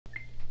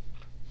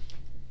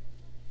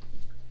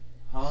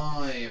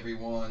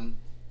everyone,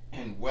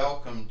 and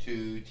welcome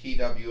to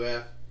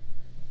TWF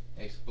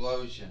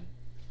Xplosion.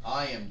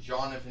 I am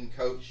Jonathan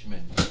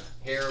Coachman,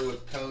 here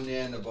with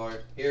Conan the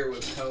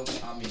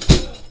Barbarian,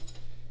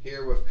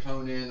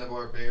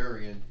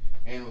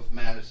 and with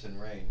Madison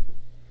Rain.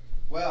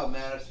 Well,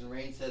 Madison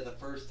Rain said the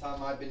first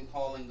time I've been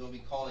going to be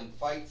calling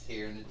fights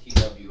here in the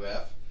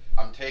TWF.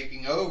 I'm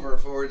taking over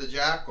for the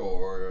Jackal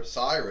or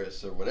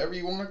Osiris or whatever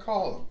you want to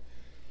call him.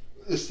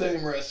 The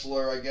same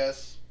wrestler, I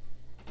guess.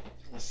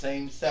 The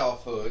same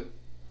selfhood.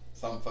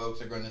 Some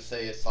folks are going to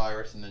say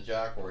Osiris and the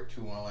Jackal are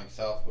two unlike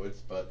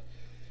selfhoods, but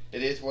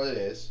it is what it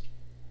is.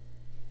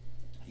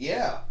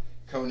 Yeah,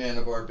 Conan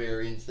the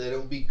Barbarian said it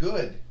will be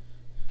good.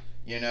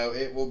 You know,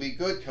 it will be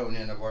good,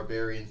 Conan the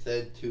Barbarian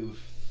said, to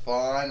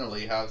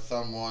finally have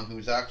someone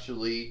who's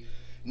actually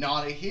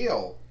not a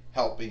heel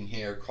helping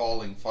here,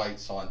 calling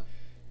fights on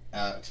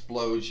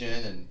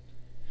Xplosion and,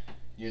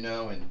 you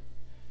know, and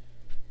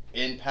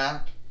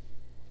Impact.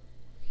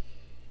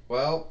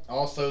 Well,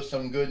 also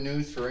some good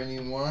news for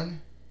anyone.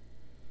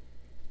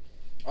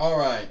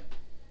 Alright,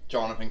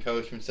 Jonathan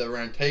Coachman said we're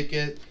going to take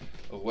it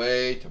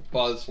away to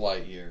Buzz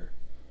Lightyear.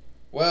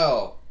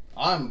 Well,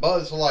 I'm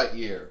Buzz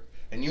Lightyear,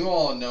 and you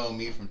all know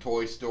me from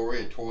Toy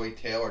Story, or Toy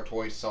Tale, or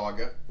Toy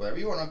Saga, whatever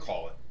you want to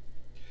call it.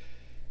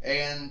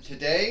 And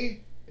today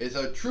is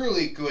a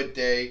truly good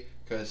day,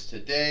 because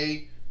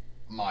today,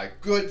 my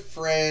good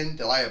friend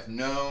that I have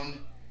known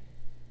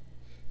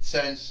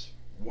since,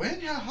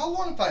 how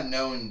long have I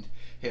known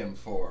him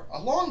for?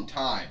 A long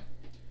time.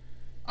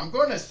 I'm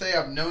going to say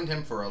I've known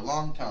him for a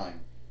long time.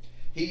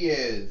 He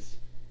is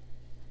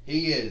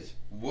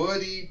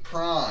Woody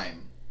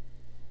Prime.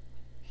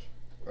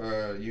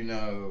 You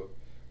know,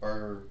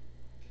 or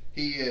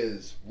he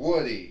is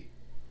Woody.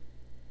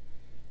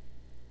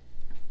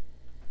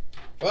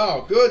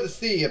 Well, good to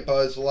see you,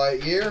 Buzz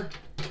Lightyear.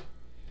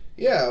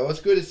 Yeah, well,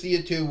 it's good to see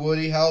you too,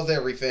 Woody. How's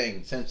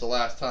everything since the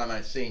last time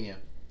I've seen you?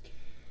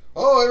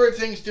 Oh,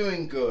 everything's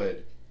doing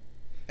good.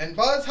 And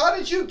Buzz, how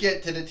did you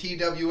get to the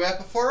TWF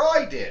before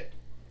I did?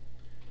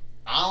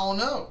 I don't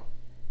know.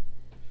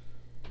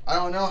 I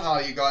don't know how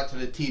you got to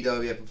the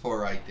TWF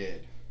before I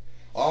did.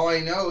 All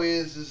I know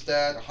is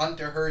that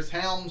Hunter Hearst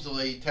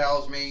Helmsley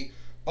tells me,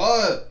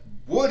 Buzz,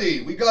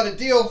 Woody, we got a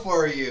deal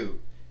for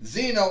you.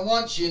 Xena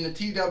wants you in the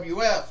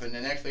TWF. And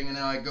the next thing you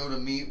know, I go to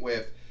meet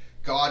with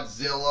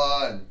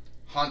Godzilla and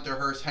Hunter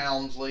Hearst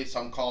Helmsley.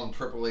 Some call him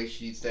Triple H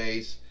these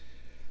days.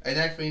 And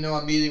next thing you know,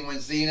 I'm meeting with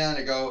Xena and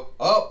I go,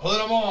 oh,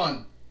 put him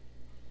on.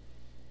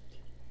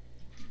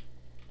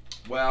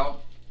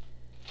 Well,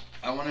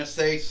 I want to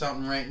say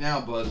something right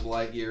now. Buzz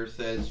Lightyear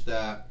says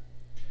that,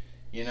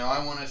 you know,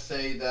 I want to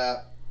say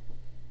that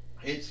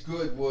it's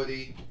good,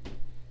 Woody.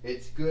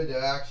 It's good to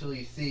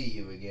actually see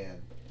you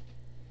again.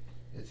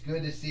 It's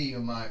good to see you,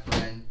 my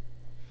friend.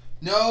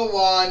 No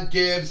one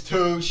gives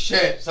two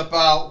shits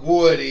about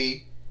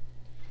Woody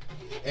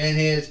and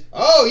his,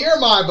 oh, you're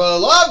my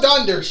beloved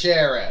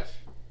undersheriff.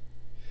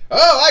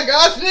 Oh, I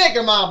got a snake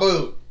in my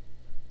boot.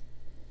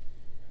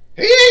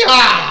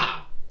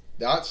 Hee-haw!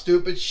 That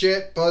stupid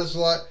shit, Buzz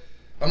Lightyear.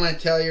 I'm going to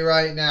tell you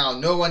right now,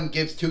 no one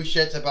gives two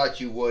shits about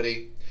you,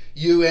 Woody.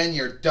 You and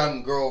your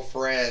dumb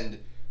girlfriend,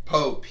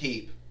 Po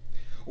Peep.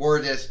 Or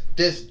this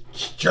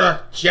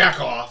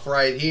jerk-off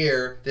right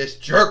here,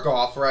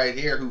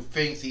 who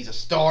thinks he's a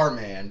star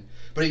man,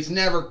 but he's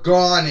never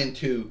gone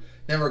into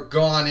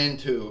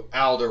the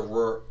outer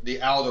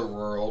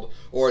world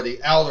or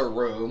the outer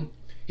room.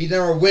 He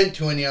never went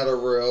to any other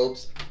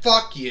worlds.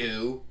 Fuck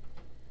you.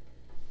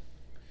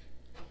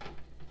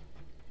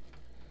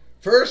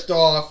 First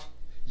off,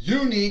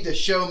 you need to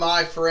show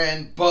my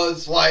friend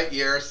Buzz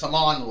Lightyear some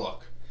on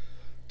look.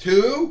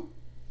 Two,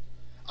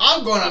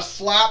 I'm gonna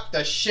slap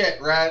the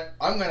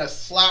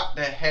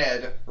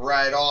head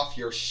right off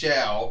your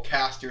shell,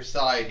 caster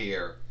side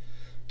here.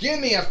 Give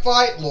me a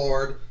fight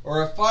lord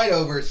or a fight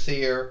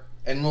overseer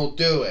and we'll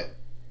do it.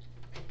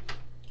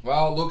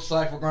 Well, it looks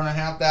like we're gonna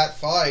have that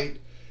fight,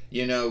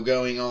 you know,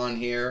 going on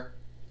here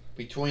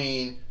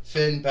between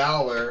Finn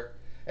Balor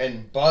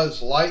and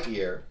Buzz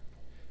Lightyear.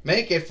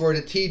 Make it for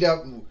the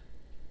TW.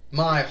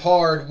 My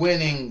hard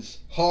winnings,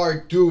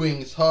 hard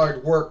doings,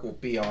 hard work will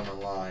be on the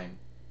line.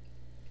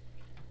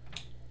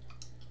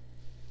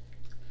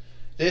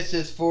 This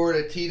is for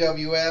the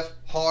TWF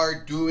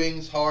hard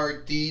doings,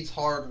 hard deeds,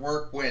 hard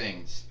work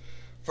winnings.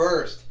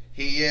 First,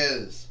 he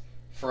is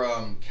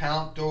from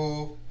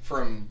Countal,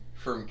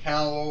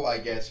 I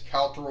guess,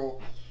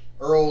 Cultural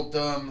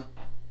Earldom,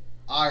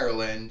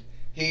 Ireland.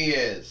 He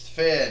is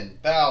Finn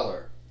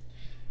Balor.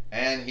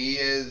 And he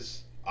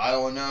is, I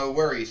don't know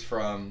where he's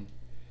from,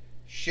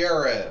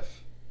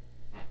 Sheriff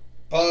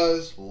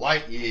Buzz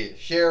Lightyear,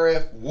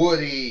 Sheriff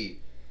Woody,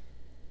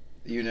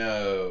 you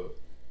know,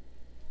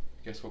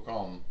 guess we'll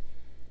call him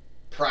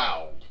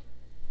Proud.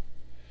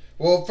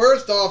 Well,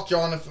 first off,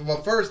 Jonathan, I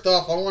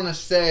want to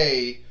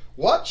say,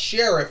 what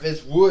sheriff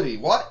is Woody?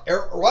 What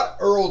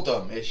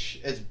earldom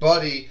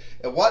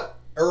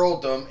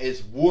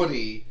is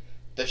Woody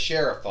the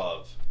sheriff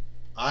of?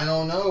 I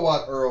don't know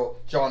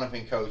what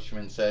Jonathan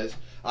Coachman says.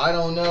 I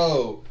don't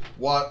know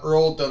what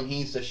earldom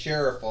he's the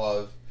sheriff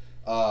of.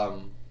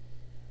 Conan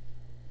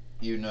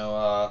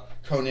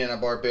the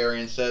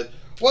Barbarian says,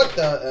 what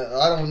the,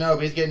 I don't know,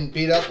 but he's getting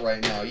beat up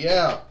right now.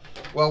 Yeah.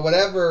 Well,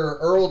 whatever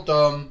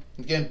earldom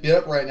is getting beat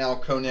up right now,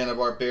 Conan the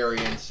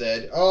Barbarian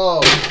said.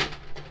 Oh,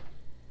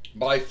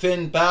 by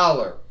Finn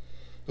Balor,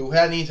 who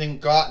hadn't even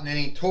gotten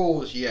any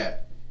tools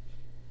yet.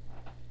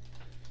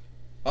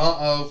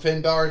 Uh-oh,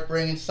 Finn Balor's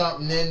bringing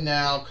something in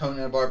now,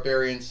 Conan the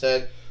Barbarian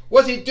said.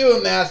 What's he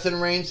doing, Madison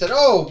Rain said.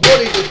 Oh,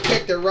 Woody just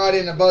kicked it right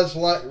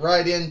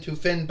into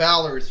Finn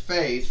Balor's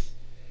face.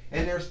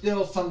 And there's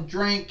still some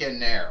drink in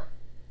there.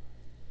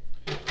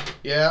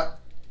 Yeah.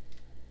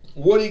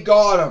 Woody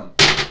got him.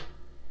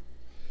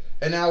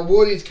 And now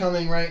Woody's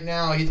coming right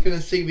now. He's going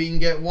to see if he can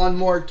get one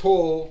more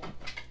tool.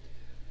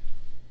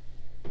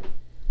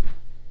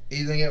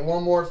 He's going to get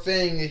one more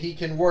thing that he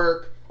can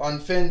work on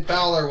Finn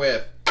Balor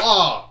with.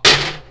 Ah!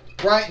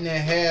 Right in the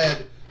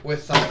head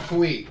with some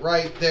sweet.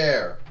 Right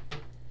there.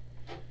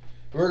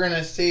 We're going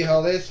to see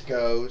how this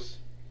goes.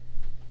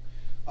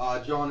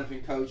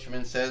 Jonathan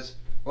Coachman says,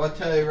 well, I'll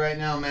tell you right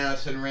now,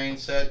 Madison Rain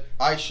said,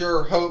 I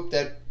sure hope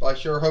that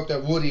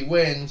Woody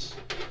wins.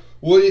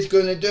 Woody's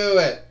gonna do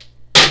it.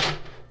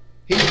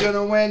 He's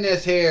gonna win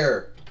this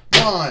here.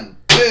 1,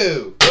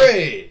 2,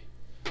 3.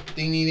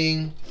 Ding ding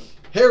ding.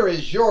 Here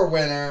is your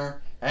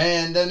winner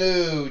and the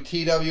new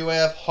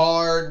TWF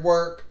Hard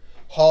Work,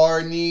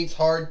 Hard Needs,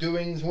 Hard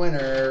Doings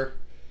winner,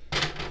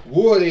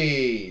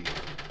 Woody.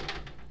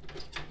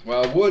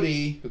 Well,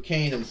 Woody, who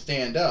can't even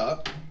stand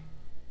up,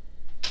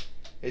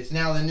 it's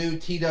now the new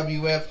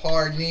TWF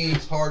Hard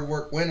Needs, Hard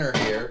Work winner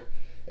here.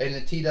 And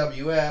the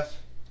TWF,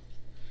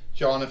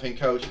 Jonathan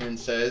Coachman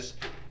says,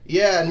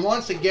 yeah, and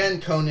once again,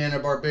 Conan the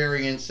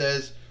Barbarian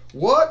says,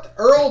 what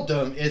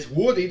earldom is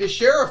Woody the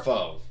sheriff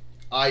of?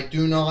 I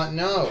do not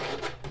know,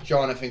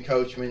 Jonathan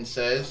Coachman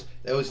says.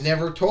 That was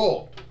never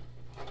told.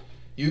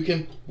 You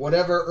can,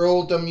 whatever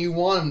earldom you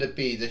want him to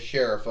be the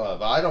sheriff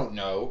of. I don't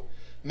know.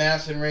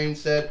 Madison Rain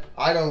said,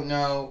 I don't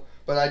know.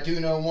 But I do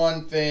know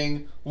one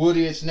thing.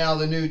 Woody is now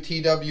the new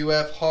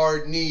TWF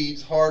Hard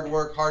Needs, Hard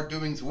Work, Hard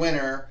Doings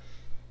winner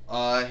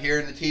here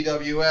in the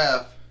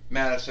TWF,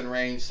 Madison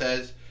Rain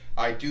says.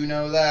 I do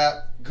know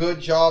that.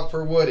 Good job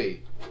for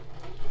Woody.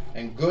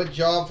 And good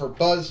job for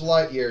Buzz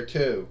Lightyear,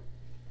 too.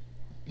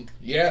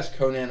 Yes,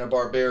 Conan the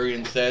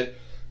Barbarian said.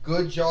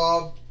 Good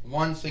job,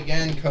 once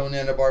again,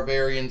 Conan the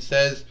Barbarian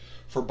says,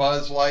 for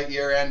Buzz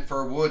Lightyear and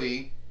for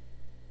Woody,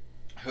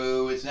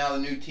 who is now the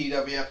new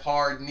TWF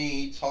Hard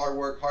Needs, Hard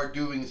Work, Hard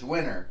Doings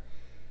winner.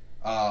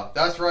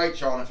 That's right,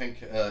 Jonathan,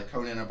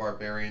 Conan the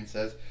Barbarian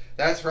says.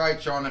 That's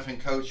right, Jonathan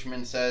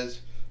Coachman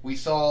says. We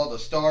saw the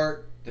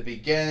start, the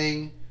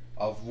beginning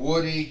of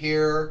Woody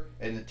here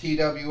in the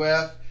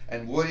TWF,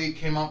 and Woody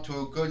came up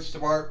to a good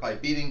start by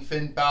beating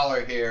Finn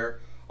Balor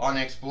here on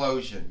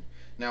Xplosion.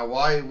 Now,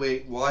 why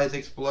is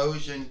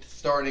Xplosion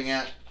starting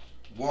at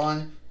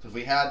 1? Because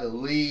we had to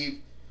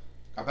leave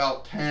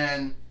about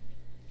 10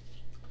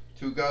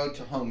 to go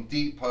to Home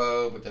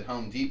Depot, but then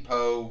Home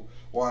Depot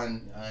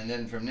won, and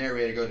then from there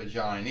we had to go to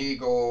Giant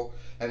Eagle,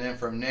 and then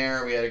from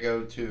there we had to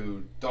go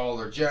to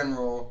Dollar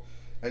General,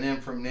 and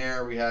then from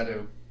there we had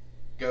to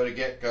go to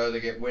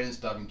get Win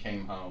stuff and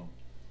came home.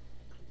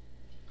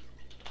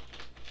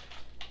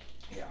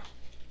 Yeah,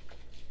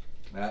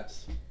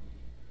 that's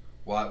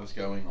what was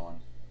going on.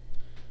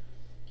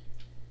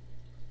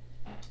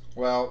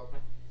 Well,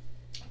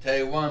 I'll tell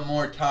you one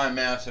more time,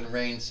 Madison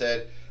Rain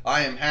said,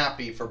 I am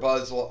happy for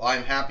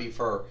I'm happy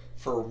for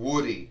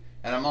Woody,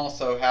 and I'm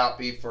also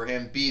happy for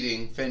him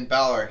beating Finn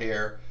Balor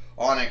here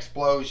on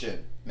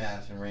Xplosion,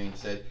 Madison Rain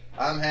said.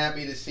 I'm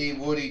happy to see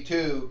Woody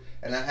too,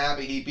 and I'm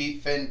happy he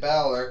beat Finn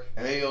Balor,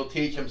 and maybe he'll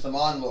teach him some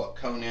onlook,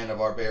 Conan the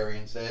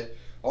Barbarian said.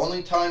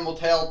 Only time will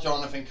tell,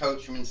 Jonathan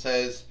Coachman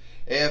says,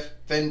 if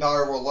Finn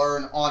Balor will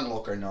learn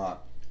onlook or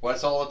not. Well,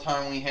 that's all the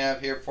time we have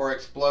here for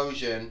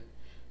Xplosion,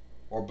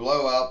 or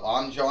Blow Up.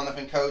 I'm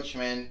Jonathan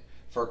Coachman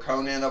for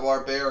Conan the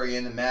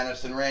Barbarian and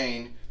Madison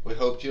Rain. We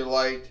hope you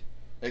liked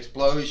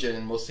Xplosion,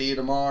 and we'll see you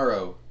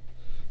tomorrow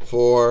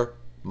for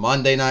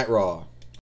Monday Night Raw.